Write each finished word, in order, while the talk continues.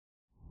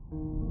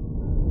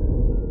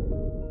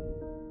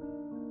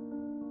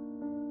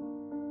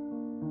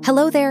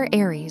Hello there,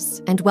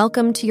 Aries, and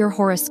welcome to your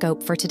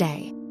horoscope for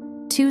today,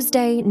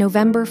 Tuesday,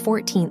 November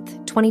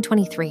 14th,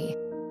 2023.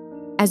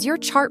 As your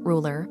chart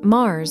ruler,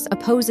 Mars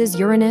opposes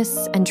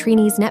Uranus and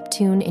trines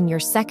Neptune in your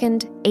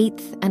 2nd,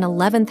 8th, and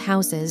 11th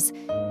houses,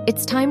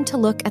 it's time to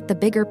look at the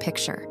bigger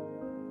picture.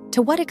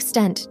 To what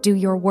extent do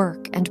your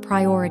work and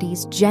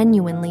priorities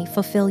genuinely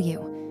fulfill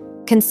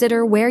you?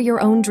 Consider where your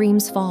own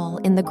dreams fall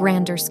in the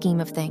grander scheme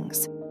of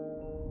things.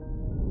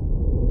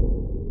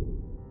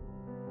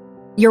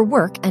 Your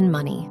work and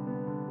money.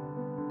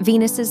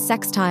 Venus's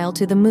sextile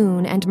to the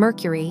Moon and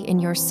Mercury in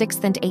your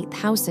 6th and 8th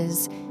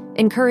houses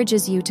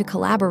encourages you to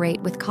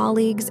collaborate with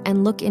colleagues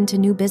and look into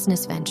new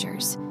business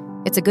ventures.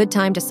 It's a good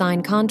time to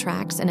sign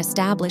contracts and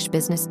establish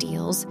business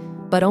deals,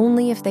 but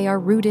only if they are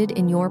rooted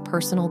in your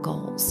personal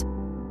goals.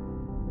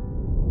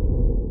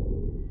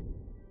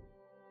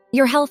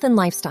 Your health and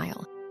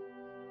lifestyle.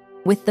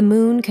 With the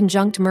Moon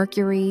conjunct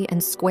Mercury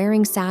and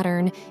squaring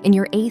Saturn in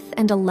your 8th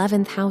and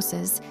 11th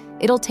houses,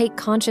 it'll take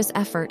conscious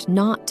effort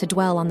not to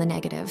dwell on the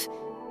negative.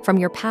 From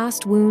your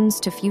past wounds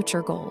to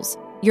future goals,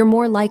 you're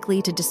more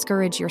likely to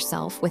discourage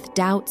yourself with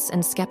doubts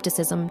and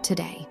skepticism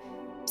today.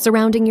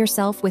 Surrounding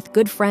yourself with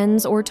good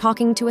friends or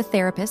talking to a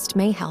therapist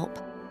may help.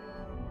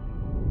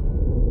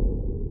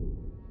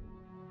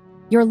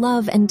 Your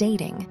love and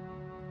dating.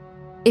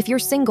 If you're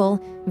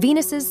single,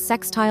 Venus's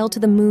sextile to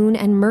the Moon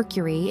and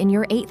Mercury in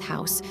your 8th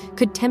house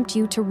could tempt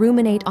you to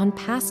ruminate on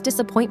past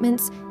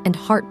disappointments and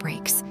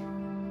heartbreaks.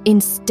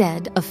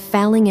 Instead of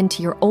falling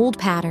into your old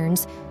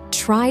patterns,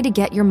 try to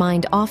get your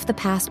mind off the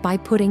past by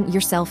putting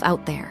yourself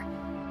out there.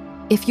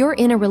 If you're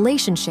in a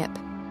relationship,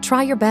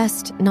 try your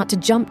best not to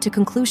jump to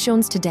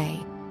conclusions today.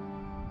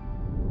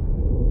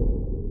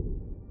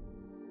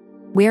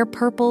 Wear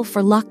purple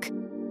for luck.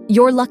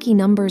 Your lucky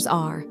numbers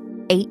are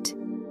 8,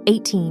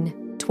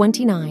 18,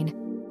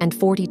 29, and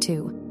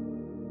 42.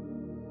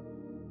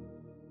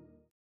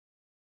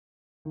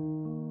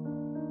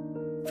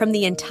 From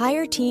the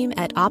entire team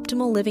at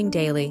Optimal Living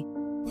Daily,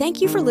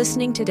 thank you for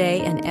listening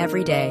today and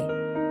every day.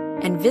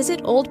 And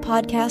visit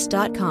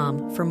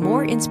oldpodcast.com for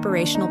more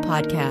inspirational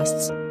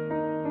podcasts.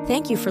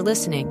 Thank you for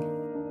listening.